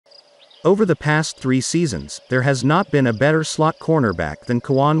Over the past 3 seasons, there has not been a better slot cornerback than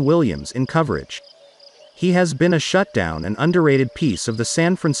K'Waun Williams in coverage. He has been a shutdown and underrated piece of the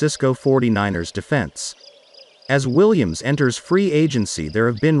San Francisco 49ers defense. As Williams enters free agency, there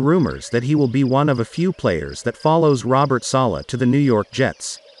have been rumors that he will be one of a few players that follows Robert Saleh to the New York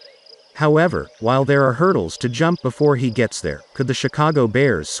Jets. However, while there are hurdles to jump before he gets there, could the Chicago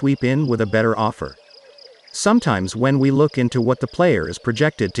Bears sweep in with a better offer? Sometimes when we look into what the player is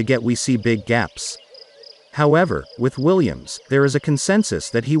projected to get, we see big gaps. However, with Williams, there is a consensus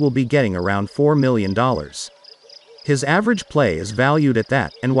that he will be getting around $4 million. His average play is valued at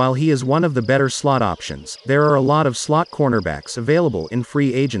that, and while he is one of the better slot options, there are a lot of slot cornerbacks available in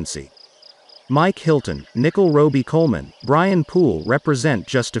free agency. Mike Hilton, Nickel Roby Coleman, Brian Poole represent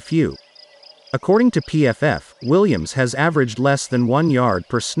just a few. According to PFF, Williams has averaged less than 1 yard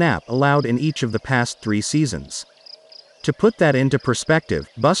per snap allowed in each of the past 3 seasons. To put that into perspective,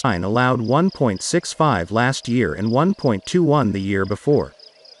 Bustine allowed 1.65 last year and 1.21 the year before.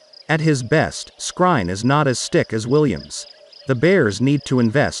 At his best, Skrine is not as stick as Williams. The Bears need to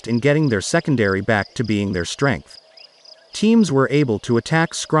invest in getting their secondary back to being their strength. Teams were able to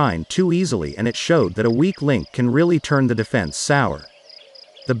attack Skrine too easily, and it showed that a weak link can really turn the defense sour.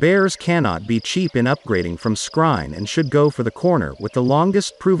 The Bears cannot be cheap in upgrading from Skrine and should go for the corner with the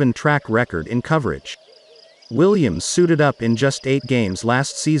longest proven track record in coverage. Williams suited up in just 8 games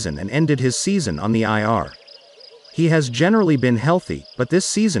last season and ended his season on the IR. He has generally been healthy, but this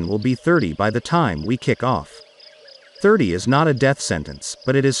season will be 30 by the time we kick off. 30 is not a death sentence,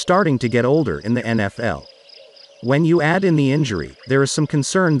 but it is starting to get older in the NFL. When you add in the injury, there is some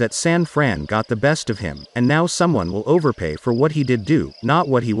concern that San Fran got the best of him, and now someone will overpay for what he did do, not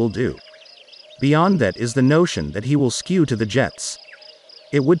what he will do. Beyond that is the notion that he will skew to the Jets.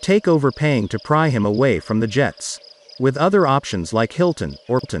 It would take overpaying to pry him away from the Jets. With other options like Hilton,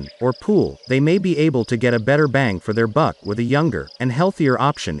 or Poole, they may be able to get a better bang for their buck with a younger and healthier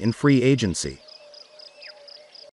option in free agency.